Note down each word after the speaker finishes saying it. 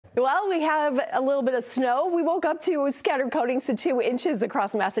Well, we have a little bit of snow. We woke up to scattered coatings to 2 inches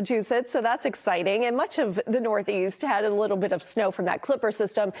across Massachusetts, so that's exciting. And much of the Northeast had a little bit of snow from that clipper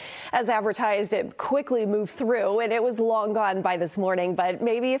system. As advertised, it quickly moved through, and it was long gone by this morning. But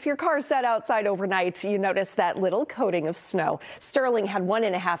maybe if your car sat outside overnight, you noticed that little coating of snow. Sterling had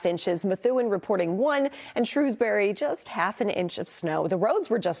 1.5 inches, Methuen reporting 1, and Shrewsbury just 1/2 inch of snow. The roads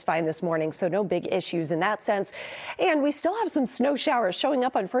were just fine this morning, so no big issues in that sense. And we still have some snow showers showing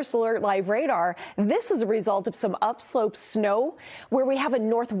up on First Alert Live radar. This is a result of some upslope snow where we have a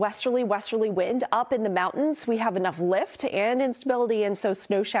northwesterly wind up in the mountains. We have enough lift and instability, and so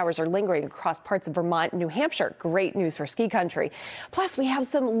snow showers are lingering across parts of Vermont and New Hampshire. Great news for ski country. Plus, we have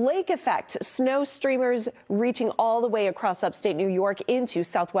some lake effect snow streamers reaching all the way across upstate New York into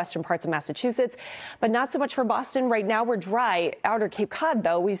southwestern parts of Massachusetts, but not so much for Boston. Right now we're dry. Outer Cape Cod,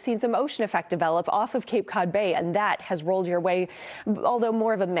 though, we've seen some ocean effect develop off of Cape Cod Bay, and that has rolled your way, although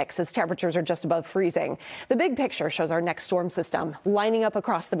more of a mix as temperatures are just above freezing. The big picture shows our next storm system lining up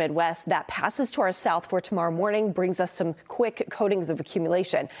across the Midwest. That passes to our south for tomorrow morning, brings us some quick coatings of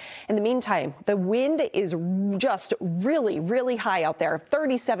accumulation. In the meantime, the wind is just really high out there.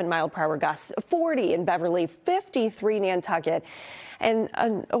 37-mile-per-hour gusts, 40 in Beverly, 53 Nantucket.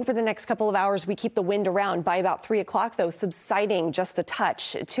 And over the next couple of hours, we keep the wind around. By about 3 o'clock, though, subsiding just a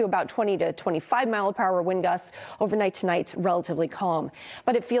touch to about 20 to 25-mile-per-hour wind gusts. Overnight tonight, relatively calm.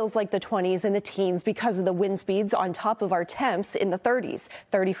 But it feels like the 20s and the teens because of the wind speeds on top of our temps in the 30s.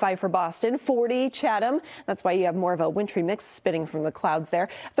 35 for Boston, 40 Chatham. That's why you have more of a wintry mix spitting from the clouds there.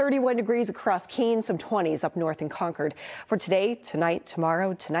 31 degrees across Keene, some 20s up north in Concord. For today, tonight,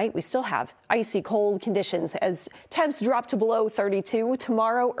 tomorrow, tonight, we still have icy cold conditions as temps drop to below 32.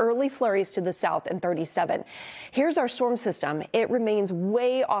 Tomorrow, early flurries to the south and 37. Here's our storm system. It remains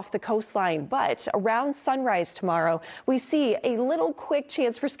way off the coastline, but around sunrise tomorrow, we see a little quick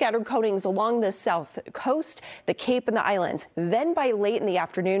chance for scattered coatings along the south coast, the Cape and the islands. Then by late in the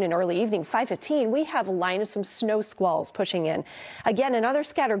afternoon and early evening, 5:15, we have a line of some snow squalls pushing in. Again, another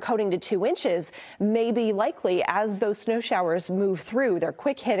scattered coating to 2 inches may be likely as those snow showers move through. They're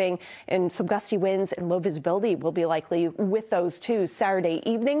quick hitting, and some gusty winds and low visibility will be likely with those too Saturday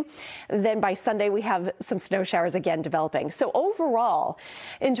evening. Then by Sunday, we have some snow showers again developing. So overall,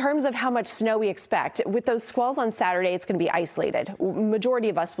 in terms of how much snow we expect, with those squalls on Saturday, it's going to be isolated. Majority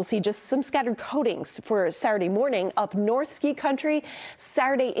of us will see just some scattered coatings for Saturday morning. Up north ski country,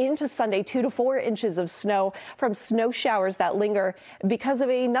 Saturday into Sunday, 2 to 4 inches of snow from snow showers that linger because of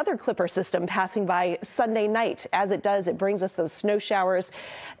another clipper system passing by Sunday night. As it does, it brings us those snow showers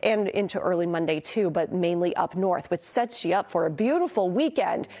and into early Monday too, but mainly up north, which sets you up for a beautiful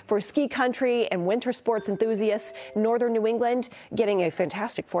weekend for ski country and winter sports enthusiasts. Northern New England getting a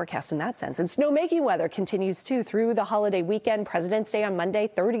fantastic forecast in that sense. And snowmaking weather continues too through the holiday weekend. President's Day on Monday,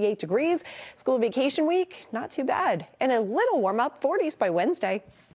 38 degrees. School vacation week, not too bad. And a little warm up, 40s by Wednesday.